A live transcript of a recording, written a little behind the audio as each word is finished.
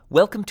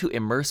Welcome to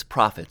Immerse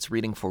Prophets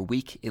reading for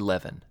week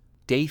 11,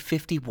 day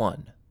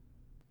 51.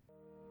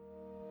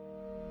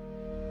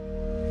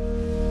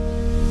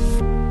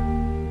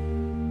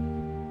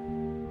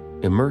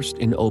 Immersed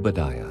in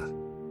Obadiah.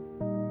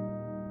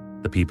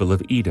 The people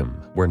of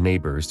Edom were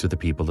neighbors to the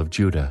people of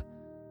Judah.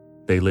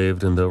 They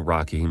lived in the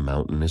rocky,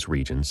 mountainous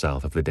region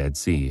south of the Dead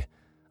Sea,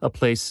 a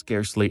place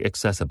scarcely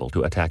accessible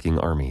to attacking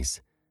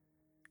armies.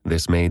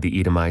 This made the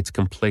Edomites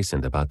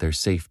complacent about their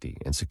safety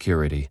and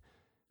security,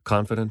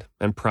 confident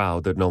and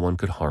proud that no one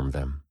could harm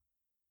them.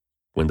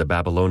 When the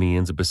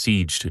Babylonians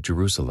besieged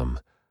Jerusalem,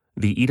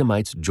 the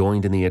Edomites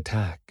joined in the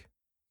attack.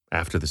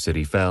 After the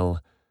city fell,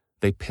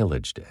 they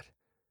pillaged it.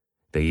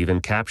 They even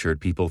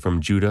captured people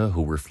from Judah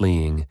who were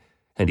fleeing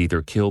and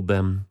either killed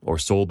them or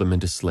sold them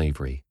into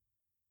slavery.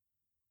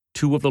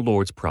 Two of the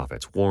Lord's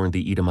prophets warned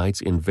the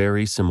Edomites in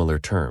very similar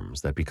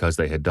terms that because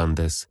they had done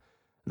this,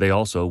 they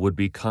also would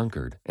be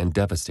conquered and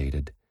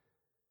devastated.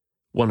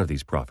 One of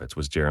these prophets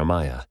was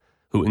Jeremiah,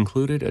 who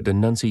included a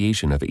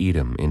denunciation of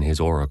Edom in his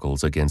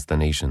oracles against the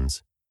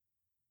nations.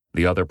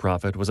 The other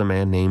prophet was a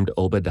man named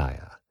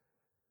Obadiah.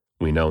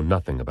 We know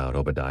nothing about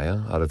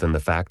Obadiah other than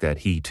the fact that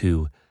he,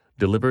 too,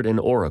 delivered an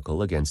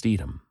oracle against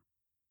Edom.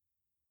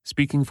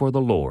 Speaking for the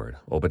Lord,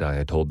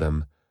 Obadiah told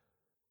them,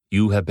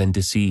 "You have been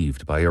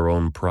deceived by your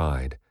own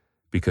pride,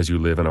 because you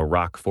live in a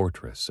rock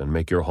fortress and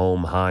make your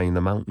home high in the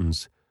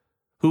mountains.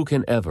 Who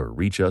can ever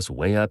reach us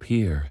way up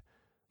here?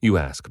 You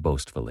ask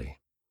boastfully.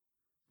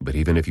 But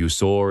even if you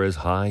soar as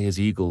high as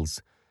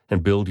eagles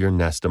and build your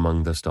nest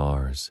among the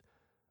stars,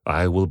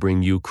 I will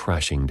bring you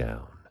crashing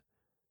down."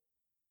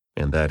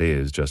 And that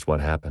is just what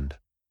happened.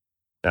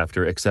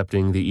 After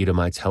accepting the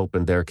Edomites' help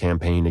in their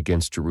campaign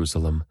against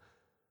Jerusalem,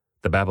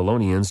 the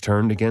Babylonians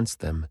turned against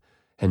them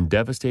and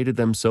devastated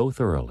them so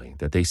thoroughly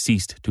that they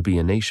ceased to be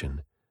a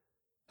nation.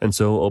 And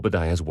so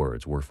Obadiah's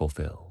words were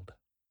fulfilled.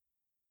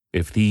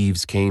 If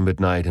thieves came at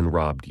night and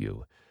robbed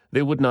you,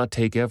 they would not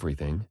take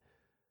everything.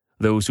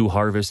 Those who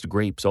harvest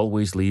grapes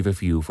always leave a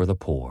few for the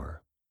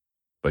poor.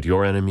 But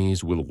your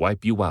enemies will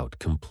wipe you out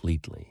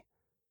completely.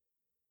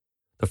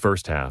 The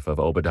first half of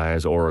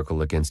Obadiah's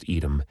oracle against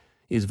Edom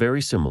is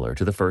very similar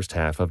to the first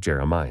half of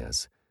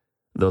Jeremiah's,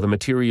 though the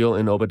material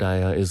in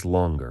Obadiah is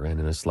longer and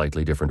in a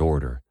slightly different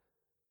order.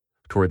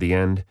 Toward the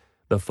end,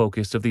 the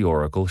focus of the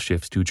oracle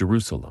shifts to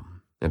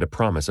Jerusalem and a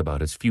promise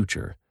about its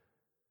future.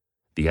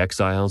 The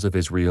exiles of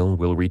Israel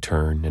will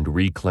return and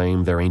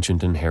reclaim their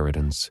ancient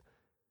inheritance.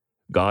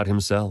 God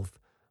himself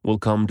will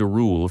come to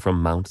rule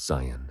from Mount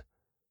Zion.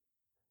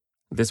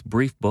 This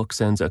brief book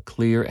sends a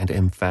clear and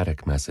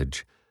emphatic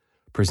message,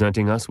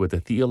 presenting us with the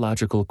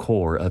theological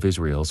core of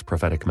Israel's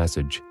prophetic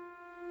message.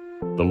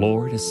 The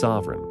Lord is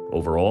sovereign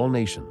over all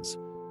nations,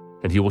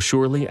 and he will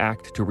surely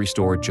act to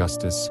restore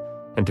justice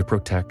and to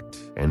protect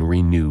and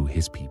renew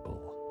his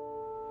people.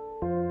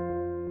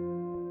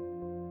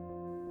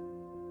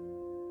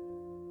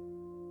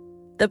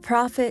 The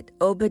prophet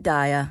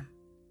Obadiah.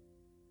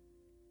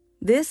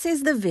 This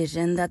is the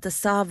vision that the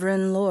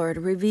sovereign Lord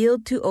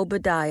revealed to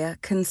Obadiah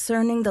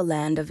concerning the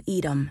land of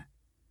Edom.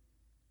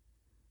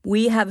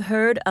 We have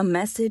heard a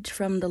message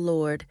from the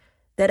Lord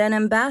that an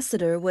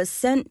ambassador was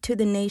sent to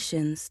the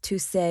nations to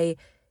say,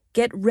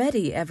 "Get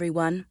ready,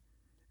 everyone.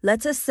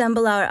 Let's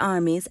assemble our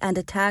armies and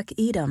attack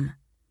Edom."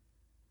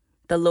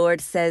 The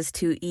Lord says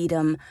to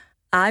Edom,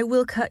 "I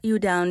will cut you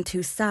down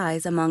to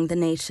size among the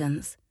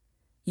nations.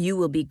 You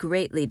will be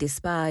greatly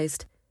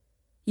despised.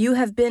 You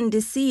have been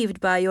deceived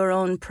by your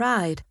own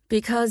pride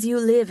because you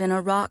live in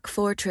a rock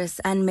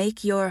fortress and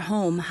make your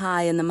home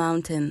high in the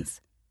mountains.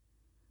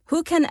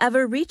 Who can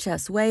ever reach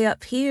us way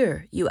up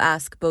here, you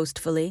ask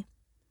boastfully?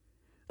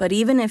 But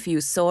even if you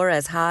soar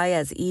as high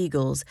as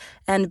eagles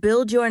and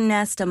build your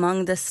nest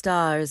among the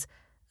stars,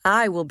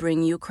 I will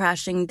bring you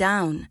crashing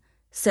down,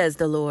 says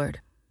the Lord.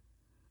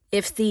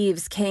 If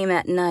thieves came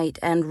at night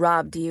and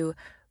robbed you,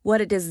 what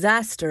a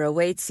disaster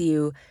awaits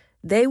you.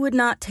 They would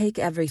not take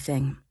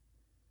everything.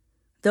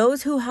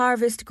 Those who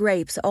harvest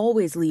grapes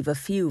always leave a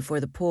few for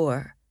the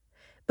poor,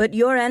 but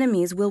your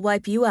enemies will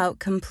wipe you out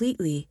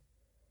completely.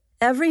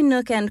 Every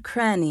nook and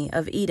cranny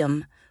of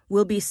Edom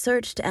will be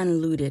searched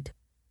and looted.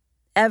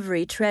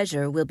 Every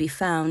treasure will be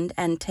found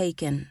and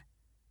taken.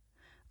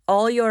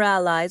 All your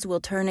allies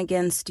will turn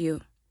against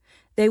you.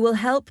 They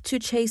will help to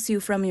chase you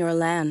from your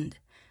land.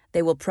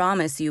 They will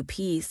promise you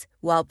peace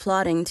while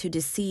plotting to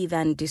deceive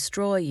and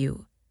destroy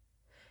you.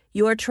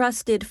 Your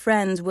trusted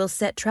friends will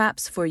set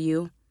traps for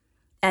you,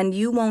 and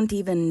you won't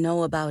even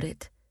know about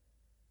it.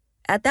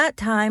 At that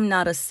time,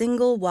 not a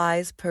single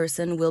wise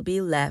person will be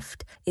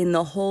left in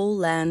the whole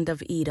land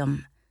of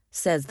Edom,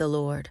 says the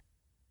Lord.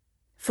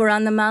 For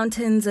on the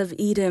mountains of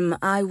Edom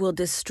I will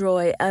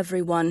destroy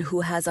everyone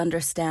who has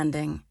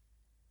understanding.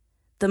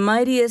 The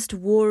mightiest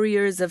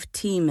warriors of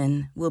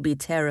Teman will be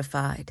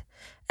terrified,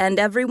 and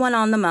everyone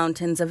on the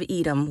mountains of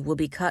Edom will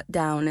be cut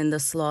down in the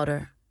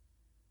slaughter.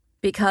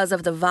 Because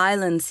of the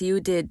violence you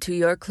did to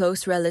your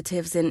close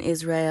relatives in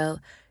Israel,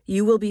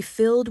 you will be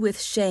filled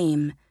with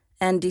shame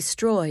and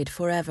destroyed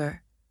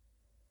forever.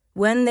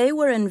 When they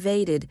were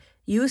invaded,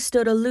 you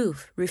stood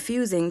aloof,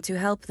 refusing to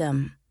help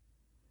them.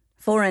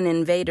 Foreign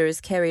invaders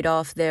carried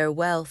off their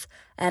wealth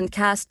and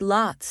cast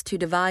lots to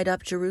divide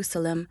up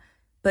Jerusalem,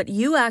 but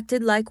you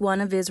acted like one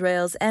of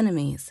Israel's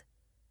enemies.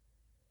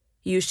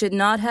 You should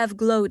not have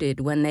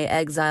gloated when they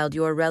exiled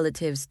your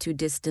relatives to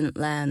distant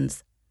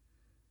lands.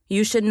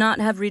 You should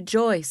not have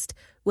rejoiced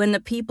when the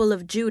people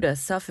of Judah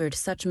suffered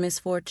such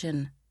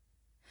misfortune.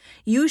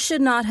 You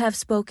should not have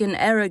spoken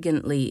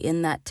arrogantly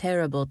in that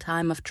terrible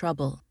time of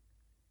trouble.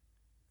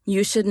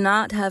 You should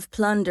not have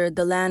plundered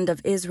the land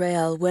of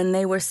Israel when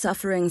they were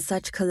suffering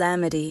such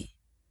calamity.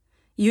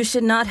 You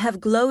should not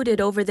have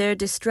gloated over their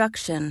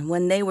destruction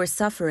when they were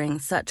suffering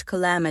such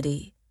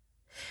calamity.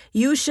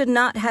 You should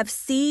not have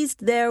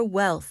seized their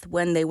wealth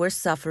when they were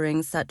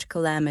suffering such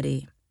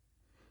calamity.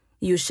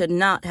 You should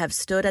not have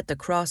stood at the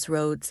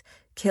crossroads,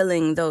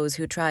 killing those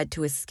who tried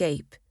to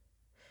escape.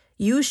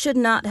 You should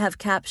not have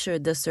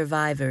captured the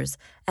survivors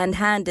and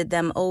handed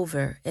them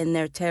over in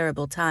their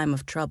terrible time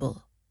of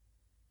trouble.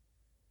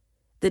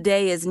 The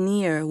day is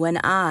near when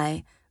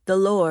I, the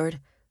Lord,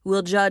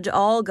 will judge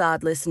all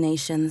godless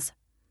nations.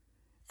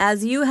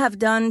 As you have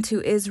done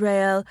to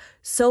Israel,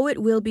 so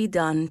it will be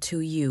done to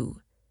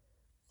you.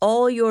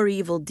 All your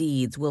evil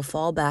deeds will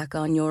fall back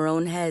on your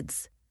own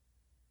heads.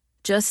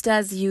 Just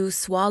as you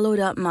swallowed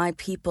up my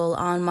people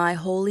on my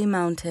holy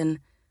mountain,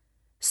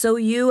 so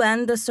you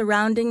and the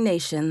surrounding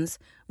nations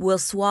will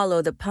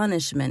swallow the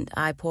punishment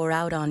I pour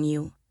out on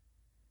you.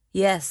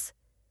 Yes,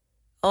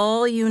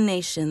 all you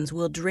nations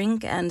will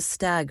drink and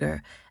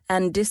stagger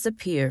and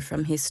disappear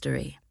from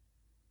history.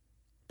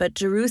 But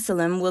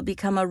Jerusalem will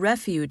become a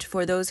refuge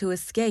for those who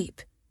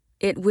escape.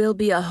 It will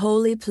be a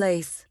holy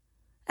place,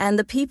 and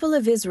the people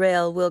of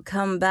Israel will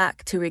come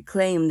back to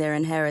reclaim their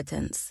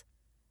inheritance.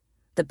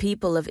 The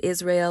people of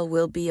Israel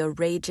will be a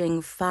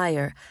raging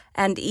fire,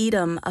 and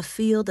Edom a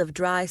field of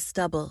dry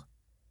stubble.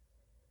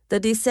 The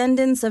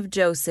descendants of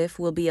Joseph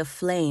will be a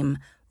flame,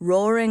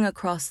 roaring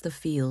across the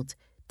field,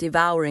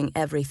 devouring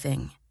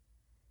everything.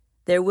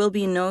 There will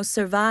be no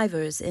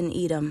survivors in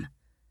Edom.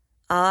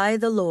 I,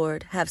 the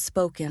Lord, have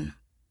spoken.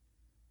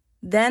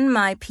 Then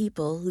my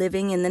people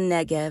living in the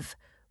Negev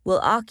will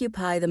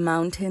occupy the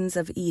mountains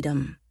of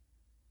Edom.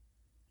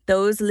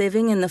 Those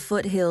living in the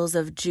foothills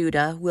of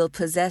Judah will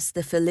possess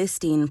the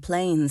Philistine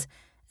plains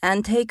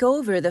and take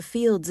over the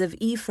fields of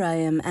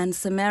Ephraim and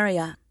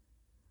Samaria.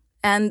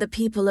 And the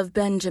people of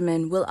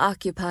Benjamin will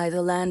occupy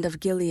the land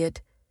of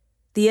Gilead.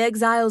 The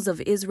exiles of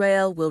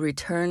Israel will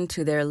return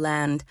to their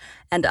land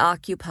and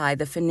occupy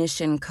the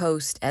Phoenician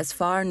coast as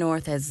far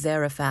north as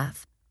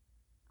Zarephath.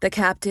 The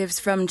captives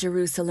from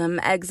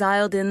Jerusalem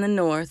exiled in the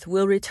north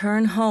will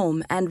return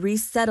home and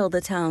resettle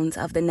the towns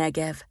of the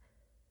Negev.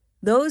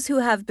 Those who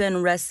have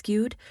been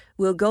rescued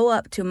will go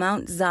up to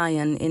Mount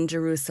Zion in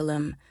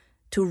Jerusalem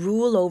to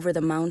rule over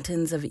the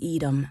mountains of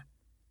Edom.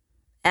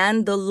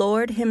 And the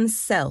Lord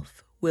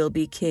himself will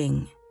be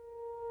king.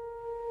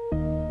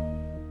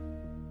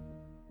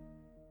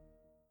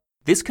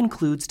 This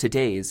concludes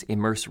today's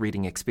Immerse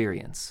Reading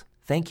Experience.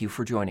 Thank you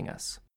for joining us.